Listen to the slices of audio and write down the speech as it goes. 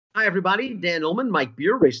Hi, everybody. Dan Illman, Mike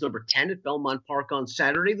Beer, race number 10 at Belmont Park on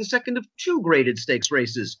Saturday, the second of two graded stakes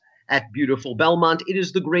races at beautiful Belmont. It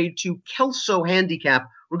is the grade 2 Kelso Handicap.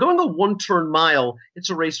 We're going a one-turn mile. It's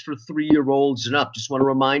a race for 3-year-olds and up. Just want to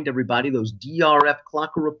remind everybody those DRF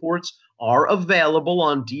Clocker reports are available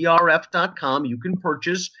on DRF.com. You can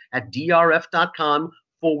purchase at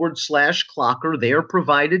DRF.com/clocker. They are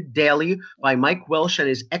provided daily by Mike Welsh and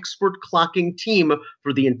his expert clocking team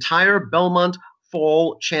for the entire Belmont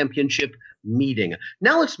Fall Championship meeting.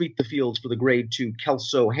 Now let's meet the fields for the Grade 2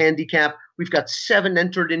 Kelso Handicap. We've got 7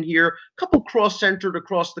 entered in here, a couple cross-entered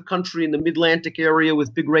across the country in the Mid-Atlantic area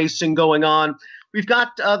with big racing going on. We've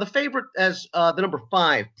got the favorite as the number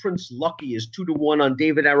 5, Prince Lucky, is 2-1 on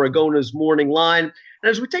David Aragona's morning line. And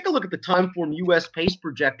as we take a look at the Timeform U.S. pace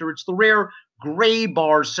projector, it's the rare gray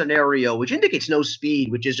bar scenario, which indicates no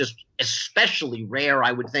speed, which is just especially rare,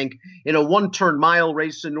 I would think, in a one-turn mile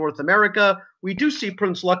race in North America. We do see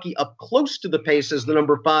Prince Lucky up close to the pace as the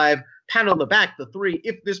number 5. Pat on the back, the 3,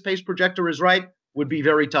 if this pace projector is right, would be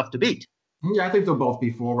very tough to beat. Yeah, I think they'll both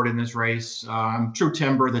be forward in this race. True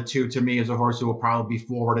Timber, the 2, to me, is a horse who will probably be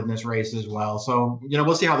forward in this race as well. So,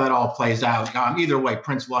 we'll see how that all plays out. Either way,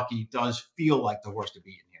 Prince Lucky does feel like the horse to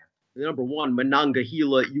beat in here. The number 1,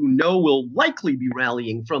 Monongahela, will likely be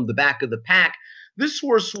rallying from the back of the pack. This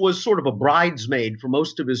horse was sort of a bridesmaid for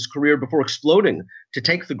most of his career before exploding to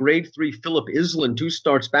take the Grade 3 Philip Island 2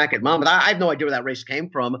 starts back at Monmouth. I have no idea where that race came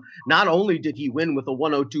from. Not only did he win with a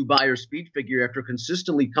 102 Beyer speed figure after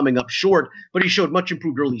consistently coming up short, but he showed much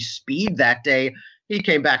improved early speed that day. He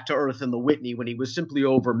came back to earth in the Whitney when he was simply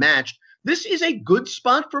overmatched. This is a good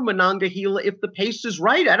spot for Monongahela if the pace is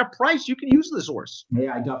right. At a price, you can use this horse.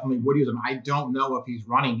 Yeah, I definitely would use him. I don't know if he's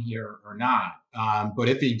running here or not. But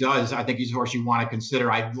if he does, I think he's a horse you want to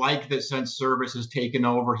consider. I like that since Service has taken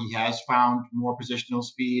over, he has found more positional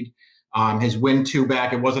speed. His win 2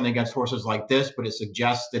 back, it wasn't against horses like this, but it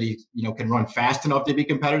suggests that he, can run fast enough to be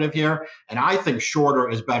competitive here. And I think shorter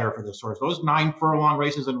is better for this horse. Those 9 furlong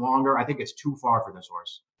races and longer, I think it's too far for this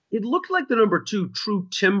horse. It looked like the number 2, True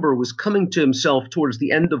Timber, was coming to himself towards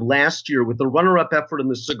the end of last year with the runner-up effort in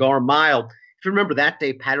the Cigar Mile. If you remember that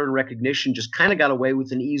day, Pattern Recognition just kind of got away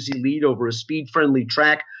with an easy lead over a speed-friendly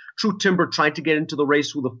track. True Timber tried to get into the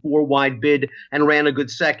race with a 4-wide bid and ran a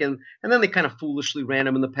good second. And then they kind of foolishly ran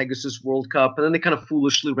him in the Pegasus World Cup. And then they kind of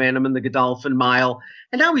foolishly ran him in the Godolphin Mile.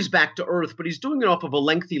 And now he's back to earth, but he's doing it off of a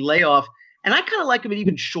lengthy layoff. And I kind of like him at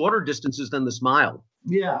even shorter distances than this mile.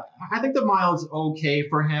 Yeah, I think the mile is okay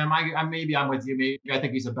for him. I'm with you. Maybe I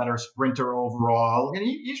think he's a better sprinter overall, and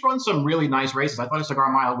he's run some really nice races. I thought the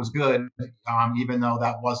Cigar Mile was good, even though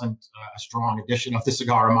that wasn't a strong edition of the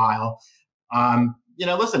Cigar Mile.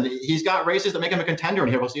 Listen, he's got races that make him a contender in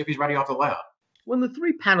here. We'll see if he's ready off the layoff. When the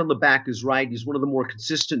 3 pat on the back is right, he's one of the more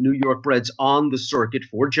consistent New York breds on the circuit.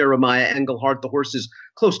 For Jeremiah Engelhardt, the horse is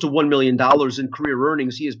close to $1 million in career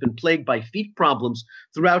earnings. He has been plagued by feet problems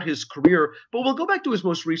throughout his career. But we'll go back to his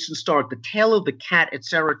most recent start, the Tail of the Cat at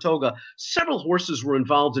Saratoga. Several horses were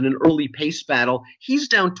involved in an early pace battle. He's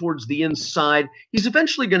down towards the inside. He's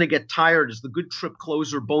eventually going to get tired as the good trip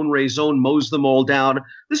closer, Bone Raison, mows them all down.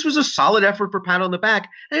 This was a solid effort for pat on the back,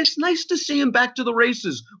 and it's nice to see him back to the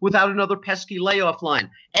races without another pesky layoff line.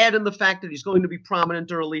 Add in the fact that he's going to be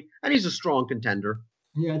prominent early, and he's a strong contender.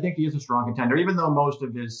 Yeah, I think he is a strong contender, even though most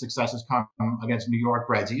of his successes come against New York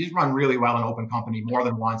breds. He's run really well in open company more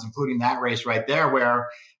than once, including that race right there where,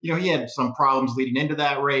 he had some problems leading into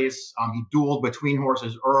that race. He dueled between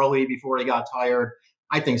horses early before he got tired.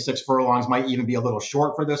 I think 6 furlongs might even be a little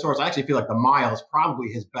short for this horse. I actually feel like the mile is probably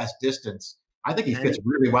his best distance. I think he fits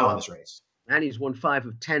really well in this race. And he's won 5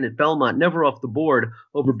 of 10 at Belmont, never off the board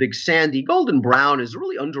over Big Sandy. Golden Brown is a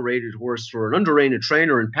really underrated horse for an underrated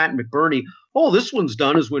trainer in Pat McBurney. All this one's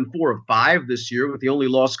done is win 4 of 5 this year, with the only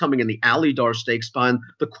loss coming in the Alydar Stakes behind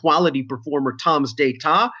the quality performer Tom's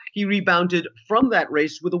D'Etat. He rebounded from that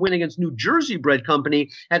race with a win against New Jersey Bred Company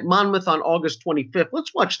at Monmouth on August 25th.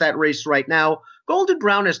 Let's watch that race right now. Golden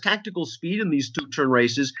Brown has tactical speed in these 2-turn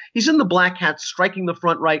races. He's in the black hat, striking the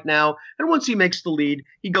front right now, and once he makes the lead,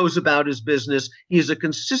 he goes about his business. He is a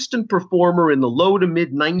consistent performer in the low to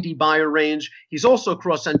mid 90 Beyer range. He's also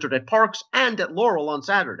cross-entered at Parks and at Laurel on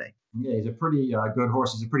Saturday. Yeah, he's a pretty good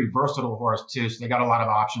horse. He's a pretty versatile horse, too, so they got a lot of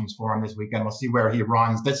options for him this weekend. We'll see where he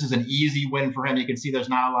runs. This is an easy win for him. You can see there's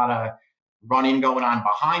not a lot of running going on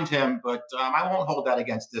behind him, but I won't hold that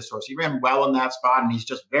against this horse. He ran well in that spot, and he's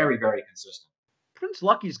just very, very consistent. Prince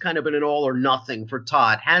Lucky's kind of been an all or nothing for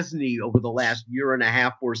Todd, hasn't he, over the last year and a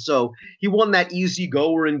half or so? He won that easy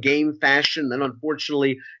goer in game fashion, then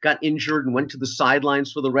unfortunately got injured and went to the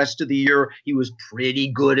sidelines for the rest of the year. He was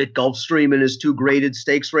pretty good at Gulfstream in his 2 graded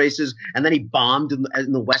stakes races, and then he bombed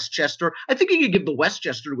in the Westchester. I think you could give the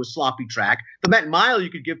Westchester to a sloppy track. The Met Mile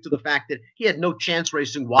you could give to the fact that he had no chance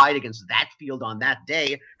racing wide against that field on that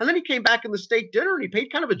day. And then he came back in the state dinner and he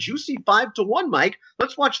paid kind of a juicy 5-1, Mike.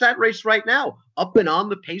 Let's watch that race right now. Up and on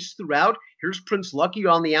the pace throughout. Here's Prince Lucky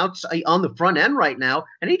on the outside, on the front end right now,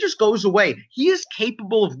 and he just goes away. He is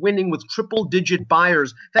capable of winning with triple-digit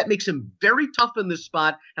buyers. That makes him very tough in this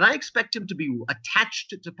spot, and I expect him to be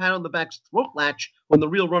attached to Pat on the Back's throat latch when the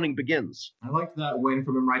real running begins. I like that win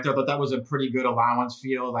from him right there. I thought that was a pretty good allowance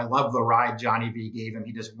field. I love the ride Johnny V gave him.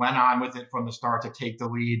 He just went on with it from the start to take the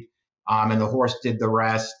lead, and the horse did the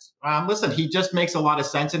rest. Listen, he just makes a lot of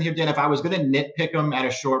sense in here, Dan. If I was going to nitpick him at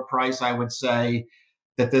a short price, I would say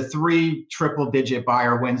that the 3 triple-digit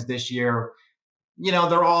buyer wins this year,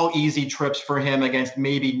 they're all easy trips for him against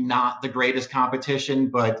maybe not the greatest competition,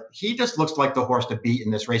 but he just looks like the horse to beat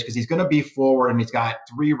in this race because he's going to be forward and he's got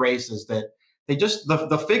 3 races that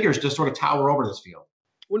the figures just sort of tower over this field.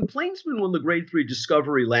 When Plainsman won the Grade 3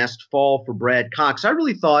 Discovery last fall for Brad Cox, I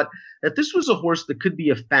really thought that this was a horse that could be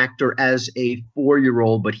a factor as a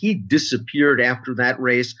 4-year-old, but he disappeared after that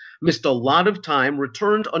race, missed a lot of time,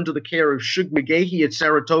 returned under the care of Shug McGahee at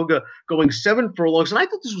Saratoga, going 7 furlongs, and I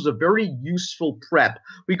thought this was a very useful prep.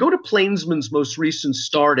 We go to Plainsman's most recent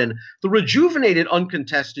start, and the rejuvenated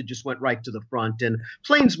uncontested just went right to the front, and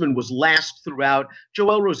Plainsman was last throughout.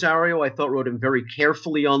 Joel Rosario, I thought, rode him very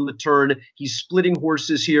carefully on the turn. He's splitting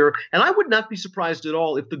horses here, and I would not be surprised at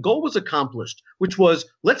all if the goal was accomplished, which was,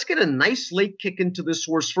 let's get a nice late kick into this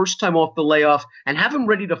horse first time off the layoff and have him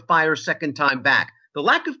ready to fire second time back. The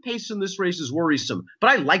lack of pace in this race is worrisome, but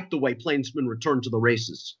I like the way Plainsman returned to the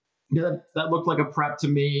races. Yeah, that looked like a prep to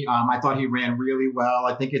me. I thought he ran really well.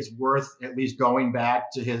 I think it's worth at least going back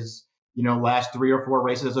to his last 3 or 4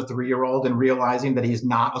 races as a 3-year-old and realizing that he's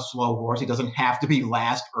not a slow horse. He doesn't have to be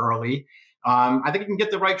last early. I think he can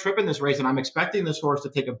get the right trip in this race, and I'm expecting this horse to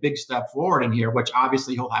take a big step forward in here, which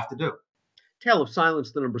obviously he'll have to do. Tale of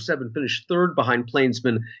Silence, the number 7, finished 3rd behind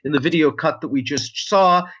Plainsman. In the video cut that we just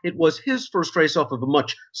saw, it was his first race off of a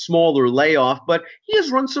much smaller layoff, but he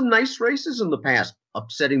has run some nice races in the past,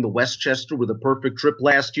 upsetting the Westchester with a perfect trip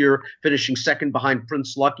last year, finishing 2nd behind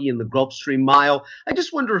Prince Lucky in the Gulfstream Mile. I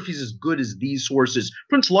just wonder if he's as good as these horses.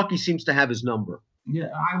 Prince Lucky seems to have his number. Yeah,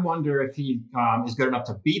 I wonder if he is good enough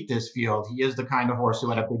to beat this field. He is the kind of horse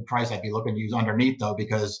who at a big price I'd be looking to use underneath, though,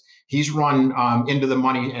 because he's run into the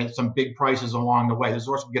money at some big prices along the way. This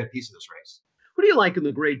horse will get a piece of this race. Who do you like in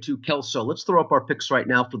the Grade 2 Kelso? Let's throw up our picks right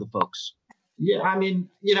now for the folks. Yeah, I mean,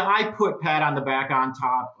 I put Pat on the Back on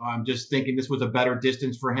top, just thinking this was a better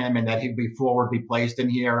distance for him and that he'd be forwardly placed in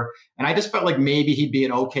here. And I just felt like maybe he'd be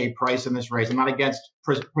an okay price in this race. I'm not against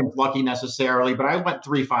Prince Lucky necessarily, but I went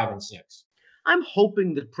 3, 5, and 6. I'm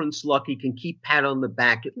hoping that Prince Lucky can keep Pat on the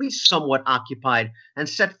Back at least somewhat occupied and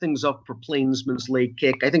set things up for Plainsman's late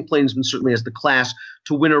kick. I think Plainsman certainly has the class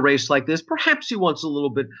to win a race like this. Perhaps he wants a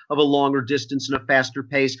little bit of a longer distance and a faster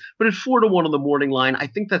pace, but at 4-1 on the morning line, I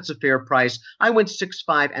think that's a fair price. I went 6,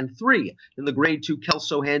 5, and 3 in the Grade 2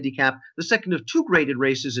 Kelso Handicap, the second of 2 graded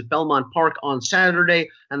races at Belmont Park on Saturday,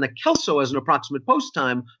 and the Kelso has an approximate post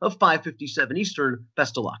time of 5:57 Eastern.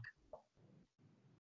 Best of luck.